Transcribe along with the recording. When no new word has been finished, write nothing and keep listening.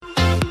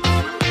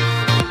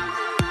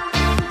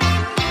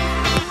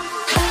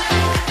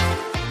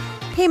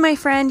my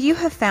friend, you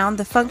have found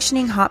the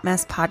Functioning Hot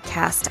Mess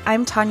podcast.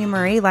 I'm Tanya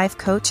Murray, life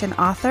coach and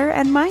author,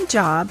 and my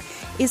job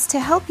is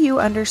to help you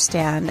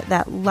understand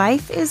that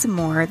life is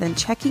more than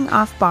checking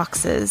off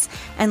boxes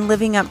and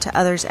living up to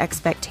others'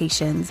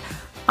 expectations.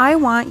 I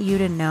want you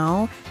to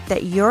know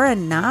that you're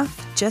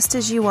enough just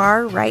as you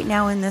are right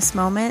now in this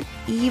moment,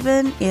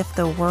 even if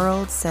the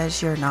world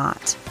says you're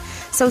not.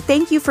 So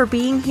thank you for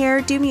being here.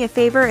 Do me a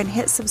favor and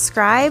hit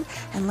subscribe,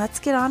 and let's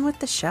get on with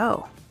the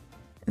show.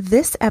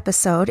 This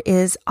episode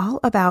is all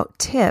about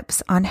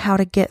tips on how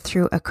to get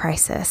through a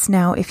crisis.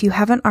 Now, if you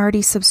haven't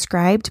already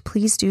subscribed,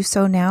 please do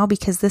so now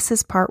because this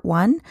is part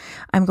 1.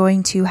 I'm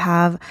going to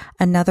have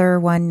another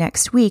one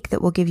next week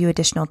that will give you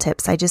additional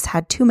tips. I just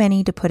had too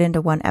many to put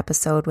into one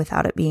episode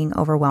without it being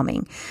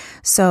overwhelming.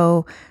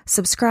 So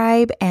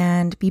subscribe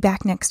and be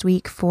back next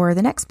week for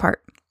the next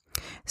part.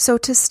 So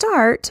to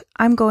start,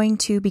 I'm going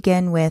to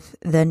begin with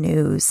the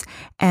news.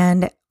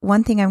 And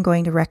one thing I'm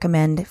going to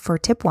recommend for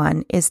tip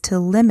 1 is to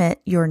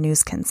limit your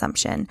news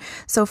consumption.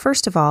 So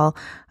first of all,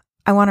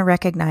 I want to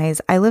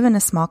recognize I live in a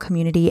small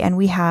community and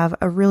we have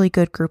a really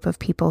good group of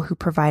people who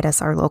provide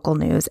us our local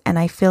news. And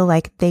I feel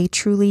like they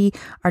truly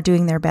are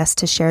doing their best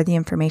to share the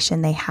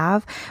information they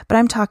have. But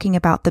I'm talking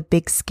about the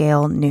big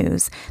scale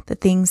news, the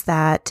things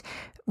that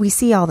we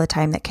see all the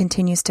time that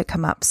continues to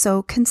come up.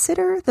 So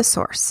consider the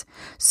source.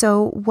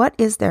 So what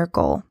is their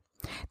goal?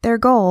 Their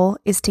goal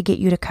is to get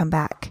you to come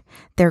back.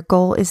 Their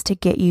goal is to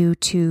get you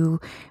to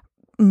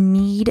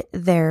need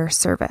their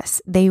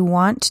service. They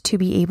want to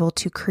be able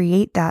to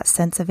create that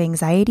sense of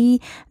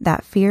anxiety,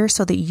 that fear,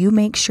 so that you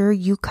make sure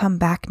you come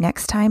back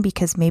next time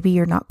because maybe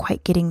you're not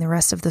quite getting the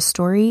rest of the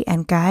story.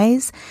 And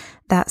guys,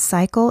 that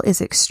cycle is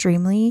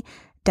extremely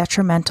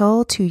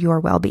detrimental to your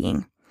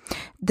well-being.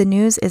 The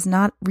news is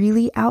not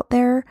really out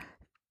there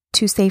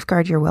to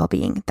safeguard your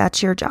well-being.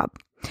 That's your job.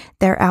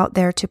 They're out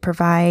there to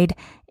provide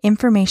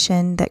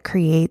information that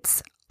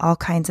creates all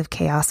kinds of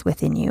chaos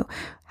within you.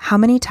 How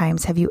many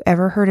times have you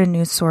ever heard a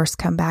news source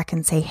come back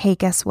and say, hey,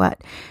 guess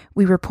what?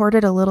 We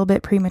reported a little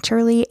bit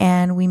prematurely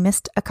and we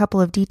missed a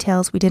couple of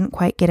details. We didn't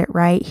quite get it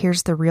right.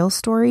 Here's the real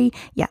story.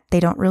 Yeah,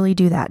 they don't really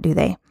do that, do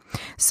they?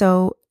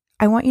 So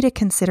I want you to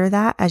consider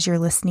that as you're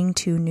listening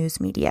to news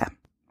media.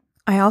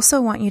 I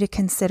also want you to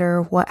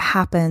consider what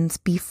happens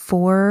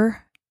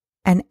before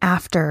and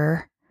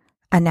after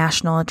a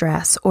national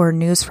address or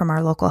news from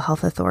our local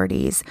health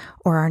authorities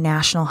or our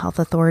national health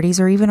authorities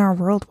or even our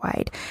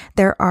worldwide.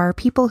 There are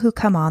people who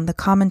come on, the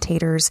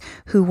commentators,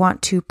 who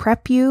want to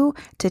prep you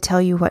to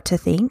tell you what to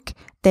think.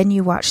 Then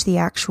you watch the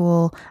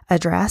actual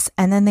address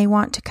and then they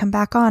want to come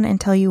back on and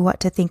tell you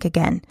what to think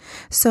again.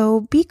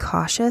 So be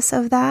cautious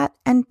of that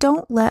and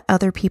don't let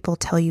other people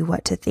tell you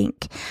what to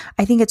think.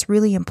 I think it's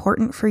really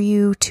important for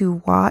you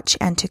to watch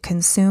and to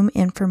consume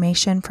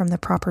information from the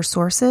proper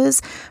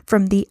sources,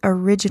 from the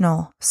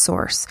original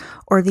source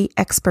or the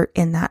expert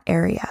in that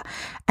area.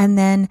 And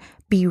then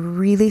be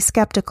really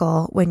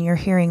skeptical when you're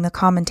hearing the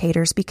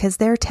commentators because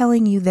they're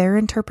telling you their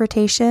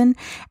interpretation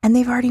and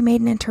they've already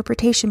made an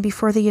interpretation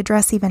before the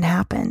address even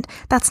happened.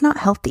 That's not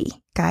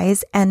healthy,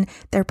 guys, and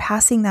they're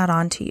passing that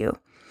on to you.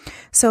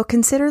 So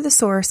consider the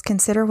source,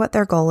 consider what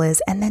their goal is,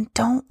 and then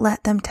don't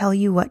let them tell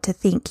you what to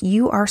think.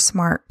 You are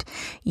smart.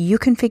 You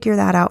can figure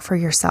that out for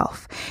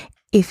yourself.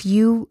 If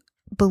you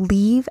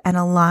believe and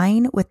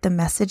align with the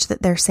message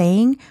that they're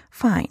saying,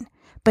 fine.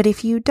 But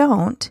if you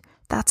don't,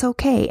 that's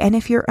okay. And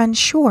if you're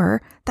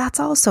unsure, that's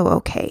also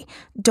okay.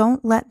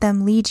 Don't let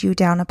them lead you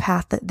down a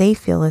path that they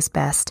feel is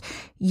best.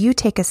 You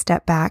take a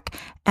step back,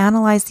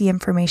 analyze the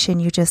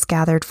information you just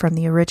gathered from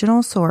the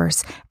original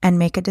source, and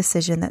make a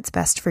decision that's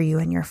best for you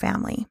and your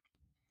family.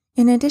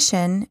 In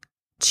addition,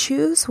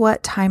 choose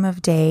what time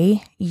of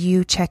day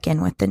you check in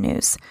with the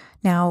news.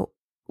 Now,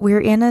 we're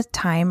in a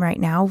time right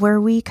now where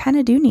we kind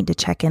of do need to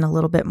check in a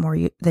little bit more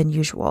than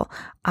usual.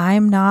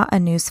 I'm not a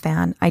news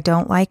fan. I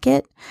don't like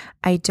it.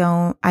 I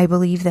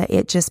believe that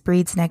it just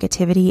breeds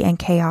negativity and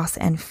chaos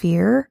and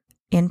fear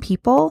in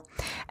people.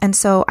 And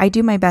so I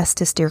do my best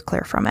to steer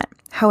clear from it.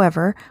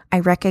 However,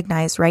 I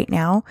recognize right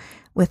now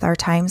with our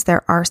times,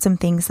 there are some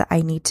things that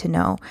I need to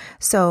know.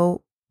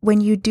 So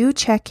when you do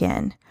check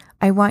in,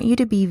 I want you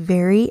to be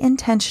very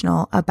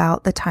intentional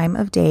about the time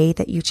of day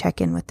that you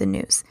check in with the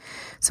news.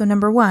 So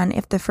number 1,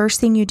 if the first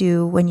thing you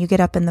do when you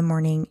get up in the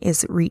morning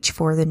is reach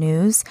for the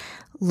news,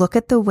 look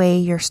at the way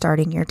you're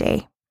starting your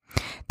day.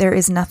 There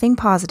is nothing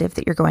positive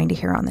that you're going to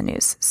hear on the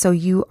news. So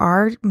you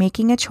are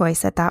making a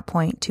choice at that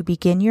point to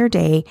begin your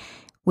day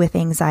with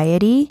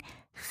anxiety,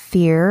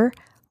 fear,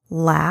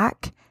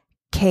 lack,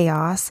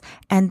 chaos,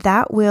 and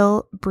that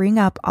will bring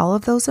up all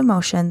of those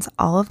emotions,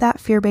 all of that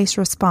fear-based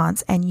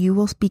response, and you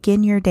will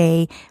begin your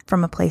day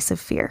from a place of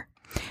fear.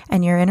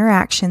 And your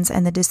interactions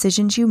and the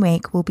decisions you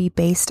make will be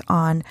based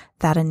on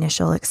that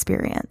initial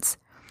experience.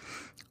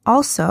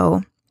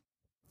 Also,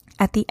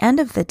 At the end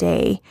of the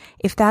day,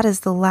 if that is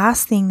the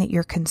last thing that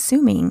you're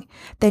consuming,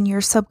 then your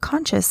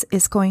subconscious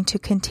is going to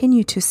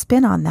continue to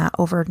spin on that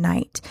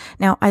overnight.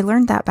 Now, I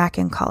learned that back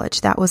in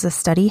college. That was a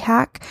study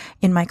hack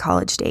in my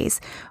college days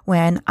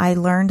when I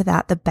learned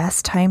that the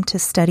best time to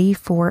study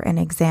for an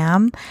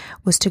exam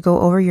was to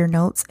go over your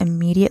notes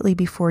immediately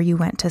before you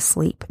went to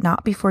sleep.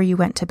 Not before you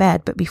went to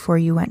bed, but before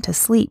you went to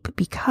sleep,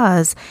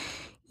 because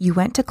you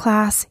went to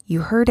class,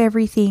 you heard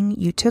everything,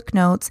 you took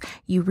notes,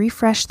 you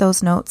refreshed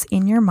those notes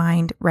in your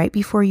mind right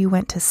before you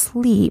went to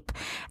sleep,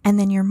 and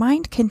then your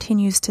mind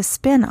continues to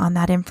spin on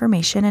that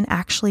information and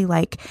actually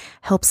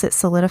helps it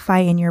solidify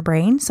in your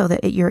brain so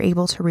that you're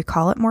able to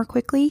recall it more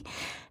quickly.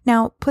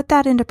 Now, put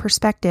that into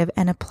perspective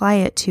and apply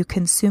it to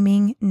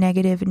consuming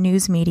negative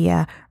news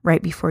media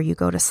right before you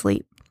go to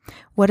sleep.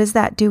 What is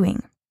that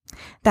doing?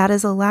 That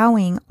is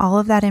allowing all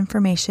of that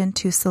information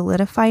to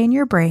solidify in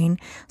your brain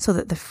so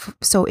that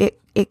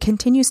it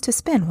continues to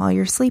spin while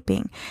you're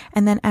sleeping.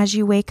 And then as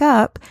you wake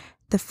up,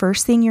 the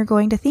first thing you're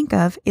going to think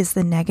of is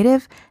the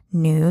negative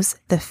news,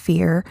 the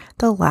fear,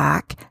 the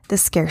lack, the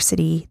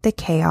scarcity, the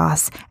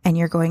chaos, and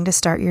you're going to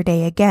start your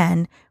day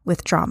again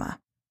with drama.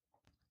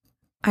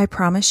 I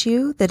promise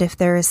you that if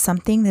there is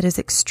something that is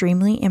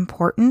extremely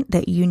important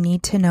that you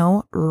need to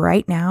know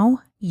right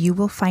now, you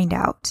will find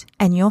out,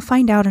 and you'll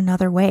find out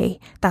another way.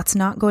 That's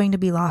not going to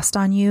be lost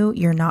on you.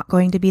 You're not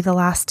going to be the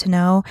last to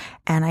know.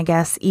 And I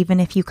guess even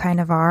if you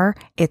kind of are,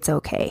 it's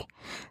okay.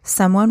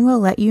 Someone will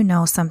let you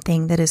know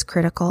something that is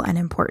critical and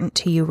important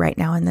to you right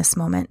now in this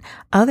moment.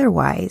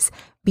 Otherwise,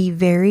 be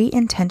very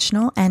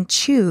intentional and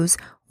choose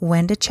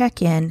when to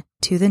check in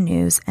to the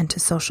news and to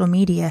social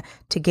media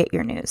to get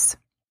your news.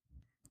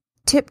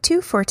 Tip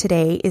 2 for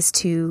today is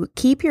to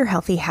keep your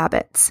healthy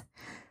habits.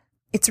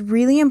 It's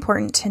really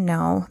important to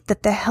know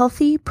that the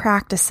healthy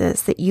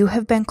practices that you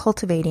have been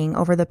cultivating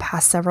over the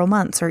past several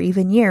months or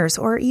even years,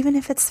 or even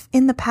if it's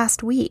in the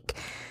past week,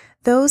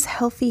 those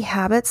healthy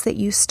habits that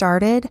you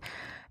started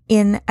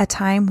in a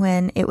time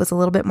when it was a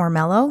little bit more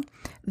mellow,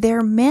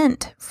 they're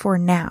meant for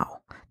now.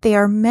 They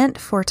are meant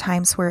for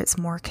times where it's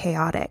more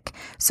chaotic.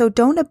 So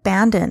don't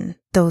abandon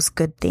those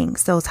good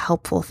things, those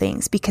helpful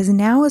things, because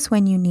now is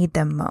when you need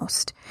them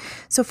most.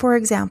 So for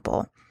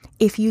example,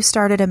 if you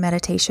started a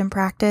meditation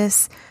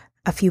practice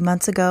a few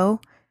months ago,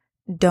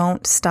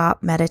 don't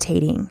stop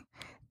meditating.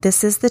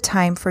 This is the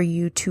time for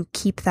you to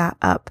keep that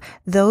up.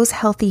 Those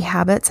healthy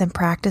habits and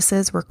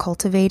practices were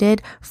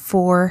cultivated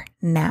for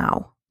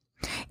now.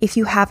 If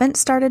you haven't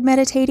started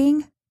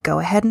meditating, go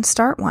ahead and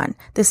start one.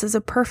 This is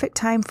a perfect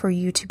time for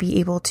you to be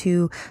able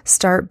to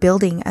start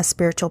building a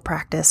spiritual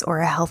practice or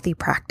a healthy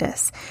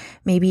practice.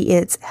 Maybe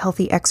it's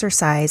healthy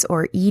exercise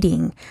or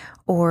eating,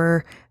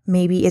 or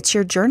maybe it's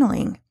your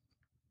journaling.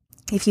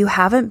 If you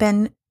haven't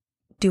been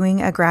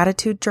doing a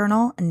gratitude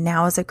journal,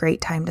 now is a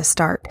great time to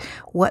start.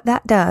 What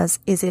that does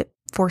is it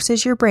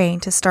forces your brain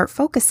to start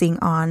focusing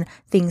on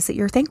things that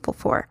you're thankful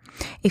for.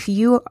 If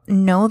you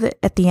know that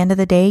at the end of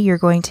the day, you're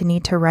going to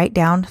need to write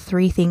down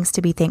 3 things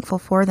to be thankful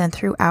for, then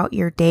throughout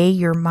your day,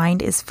 your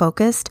mind is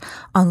focused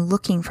on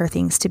looking for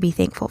things to be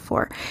thankful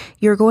for.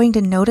 You're going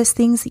to notice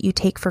things that you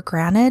take for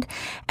granted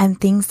and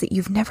things that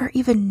you've never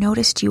even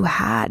noticed you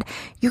had.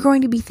 You're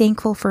going to be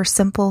thankful for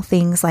simple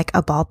things like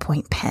a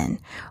ballpoint pen,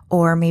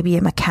 or maybe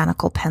a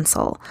mechanical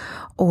pencil,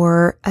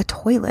 or a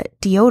toilet,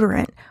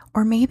 deodorant.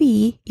 Or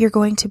maybe you're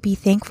going to be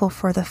thankful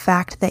for the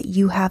fact that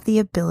you have the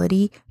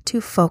ability to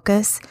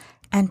focus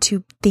and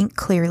to think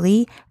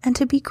clearly and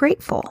to be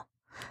grateful.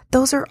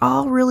 Those are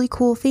all really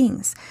cool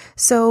things.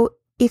 So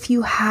if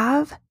you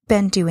have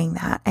been doing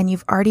that and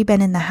you've already been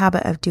in the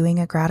habit of doing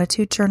a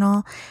gratitude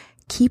journal,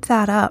 keep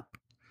that up.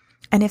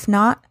 And if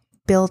not,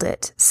 build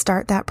it.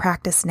 Start that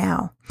practice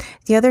now.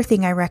 The other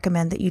thing I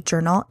recommend that you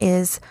journal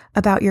is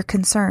about your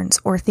concerns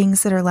or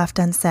things that are left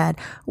unsaid,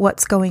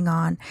 what's going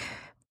on.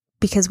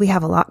 Because we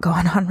have a lot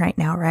going on right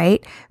now,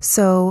 right?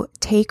 So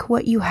take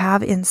what you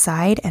have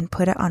inside and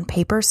put it on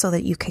paper so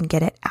that you can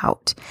get it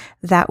out.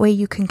 That way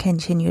you can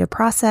continue to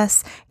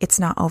process. It's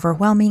not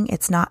overwhelming.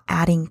 It's not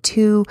adding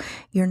to.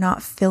 You're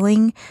not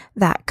filling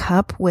that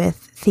cup with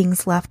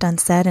things left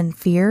unsaid and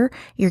fear.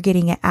 You're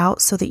getting it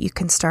out so that you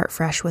can start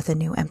fresh with a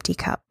new empty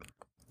cup.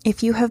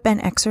 If you have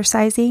been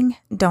exercising,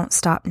 don't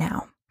stop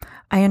now.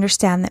 I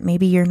understand that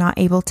maybe you're not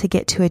able to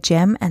get to a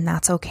gym, and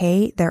that's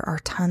okay. There are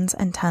tons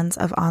and tons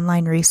of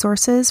online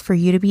resources for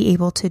you to be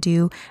able to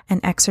do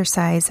an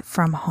exercise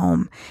from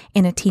home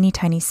in a teeny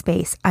tiny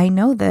space. I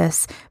know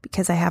this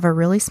because I have a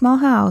really small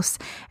house,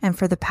 and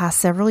for the past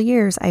several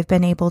years, I've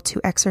been able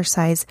to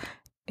exercise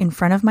in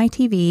front of my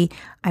TV.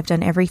 I've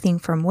done everything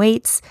from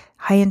weights,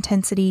 high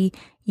intensity,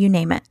 you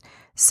name it.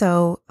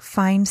 So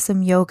find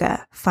some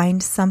yoga,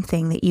 find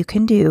something that you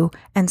can do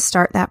and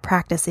start that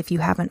practice if you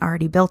haven't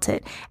already built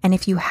it. And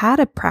if you had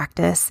a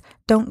practice,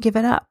 don't give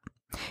it up.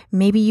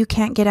 Maybe you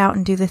can't get out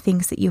and do the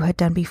things that you had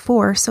done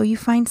before, so you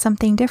find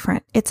something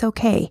different. It's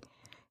okay.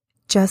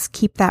 Just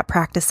keep that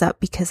practice up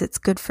because it's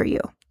good for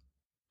you.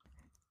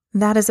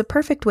 That is a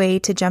perfect way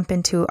to jump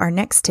into our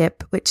next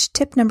tip, which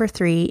tip number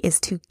 3 is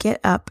to get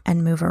up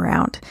and move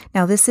around.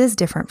 Now, this is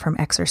different from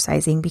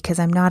exercising because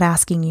I'm not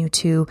asking you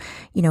to,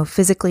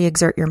 physically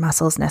exert your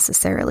muscles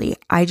necessarily.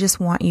 I just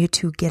want you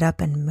to get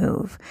up and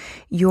move.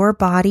 Your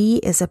body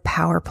is a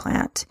power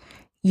plant.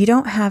 You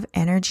don't have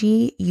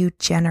energy, you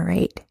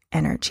generate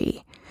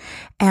energy.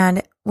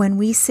 And when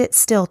we sit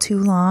still too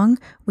long,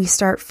 we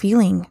start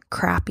feeling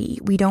crappy.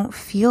 We don't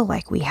feel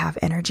like we have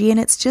energy, and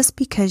it's just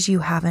because you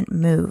haven't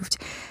moved.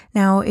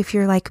 Now, if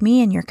you're like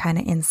me and you're kind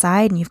of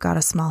inside and you've got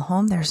a small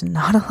home, there's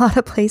not a lot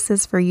of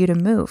places for you to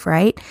move,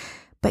 right?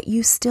 But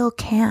you still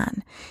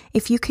can.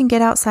 If you can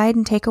get outside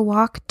and take a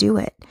walk, do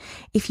it.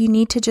 If you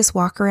need to just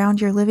walk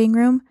around your living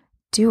room,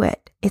 do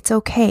it. It's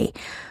okay.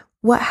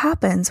 What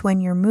happens when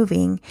you're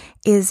moving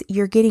is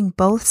you're getting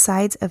both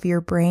sides of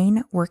your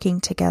brain working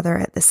together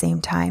at the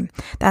same time.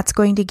 That's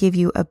going to give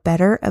you a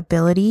better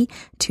ability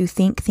to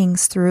think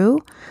things through,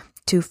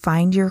 to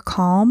find your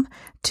calm,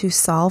 to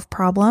solve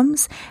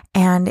problems,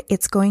 and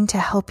it's going to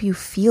help you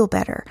feel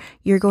better.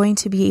 You're going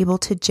to be able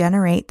to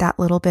generate that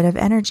little bit of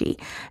energy.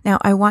 Now,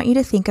 I want you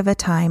to think of a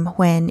time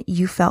when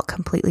you felt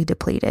completely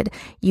depleted.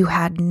 You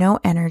had no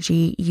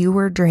energy, you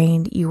were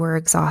drained, you were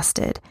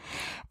exhausted.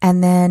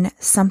 And then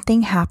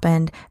something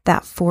happened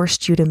that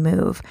forced you to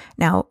move.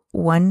 Now,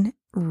 one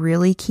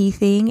really key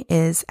thing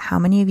is, how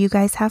many of you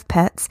guys have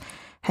pets?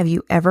 Have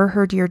you ever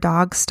heard your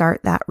dog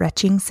start that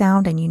retching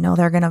sound and you know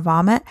they're going to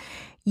vomit?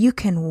 You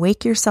can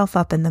wake yourself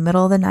up in the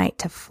middle of the night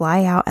to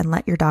fly out and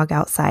let your dog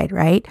outside,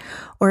 right?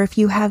 Or if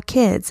you have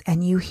kids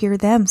and you hear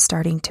them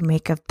starting to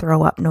make a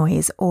throw up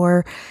noise,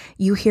 or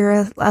you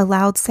hear a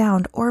loud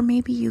sound, or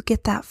maybe you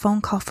get that phone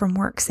call from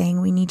work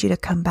saying, we need you to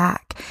come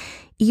back.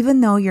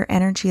 Even though your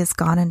energy is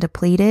gone and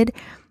depleted,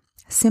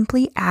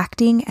 simply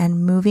acting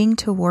and moving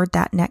toward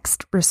that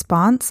next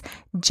response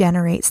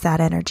generates that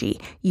energy.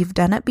 You've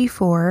done it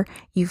before,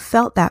 you've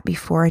felt that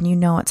before, and you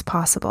know it's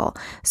possible.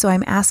 So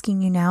I'm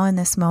asking you now in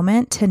this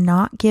moment to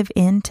not give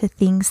in to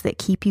things that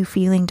keep you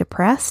feeling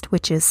depressed,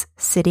 which is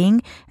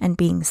sitting and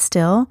being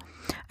still.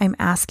 I'm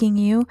asking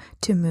you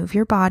to move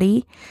your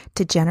body,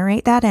 to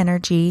generate that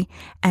energy,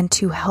 and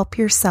to help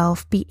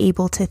yourself be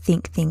able to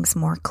think things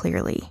more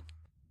clearly.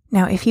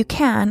 Now, if you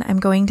can,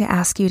 I'm going to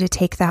ask you to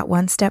take that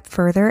one step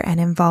further and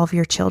involve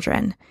your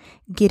children.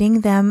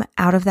 Getting them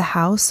out of the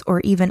house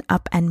or even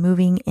up and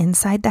moving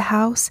inside the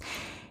house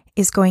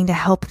is going to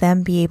help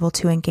them be able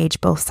to engage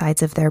both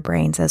sides of their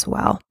brains as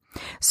well.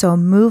 So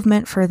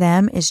movement for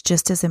them is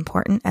just as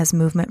important as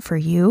movement for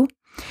you.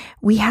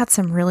 We had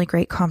some really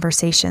great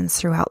conversations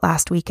throughout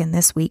last week and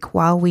this week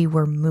while we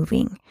were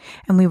moving,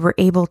 and we were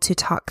able to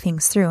talk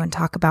things through and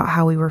talk about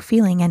how we were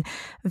feeling and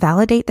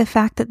validate the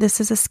fact that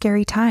this is a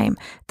scary time,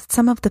 that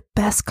some of the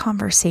best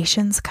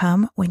conversations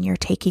come when you're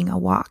taking a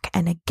walk.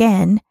 And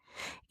again,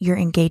 you're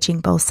engaging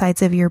both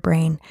sides of your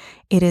brain.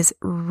 It is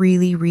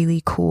really,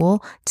 really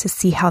cool to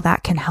see how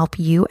that can help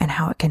you and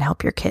how it can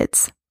help your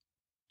kids.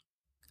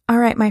 All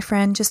right, my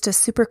friend, just a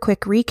super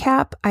quick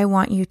recap. I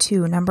want you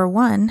to, number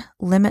 1,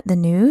 limit the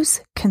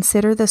news,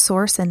 consider the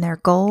source and their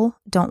goal.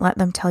 Don't let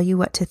them tell you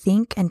what to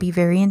think, and be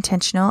very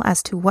intentional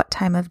as to what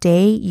time of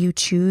day you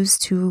choose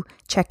to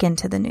check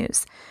into the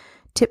news.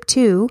 Tip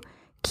 2,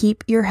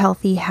 keep your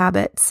healthy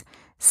habits.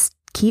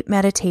 Keep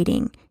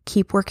meditating.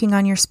 Keep working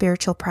on your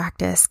spiritual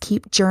practice.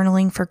 Keep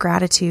journaling for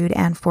gratitude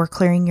and for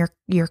clearing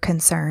your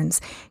concerns.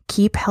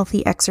 Keep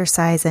healthy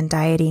exercise and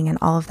dieting and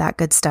all of that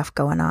good stuff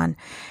going on.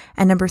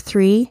 And number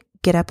 3,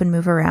 get up and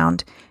move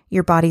around.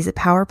 Your body's a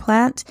power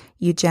plant.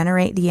 You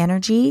generate the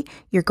energy.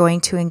 You're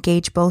going to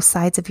engage both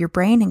sides of your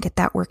brain and get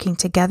that working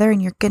together,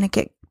 and you're going to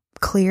get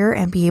clear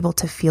and be able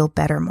to feel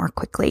better more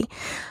quickly.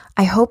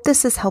 I hope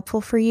this is helpful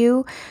for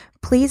you.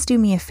 Please do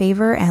me a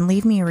favor and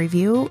leave me a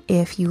review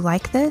if you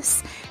like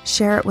this.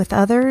 Share it with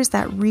others.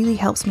 That really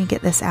helps me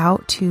get this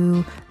out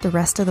to the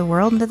rest of the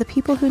world and to the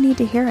people who need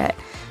to hear it.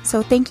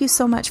 So thank you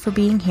so much for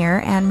being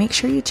here, and make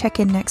sure you check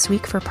in next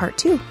week for part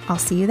 2. I'll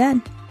see you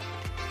then.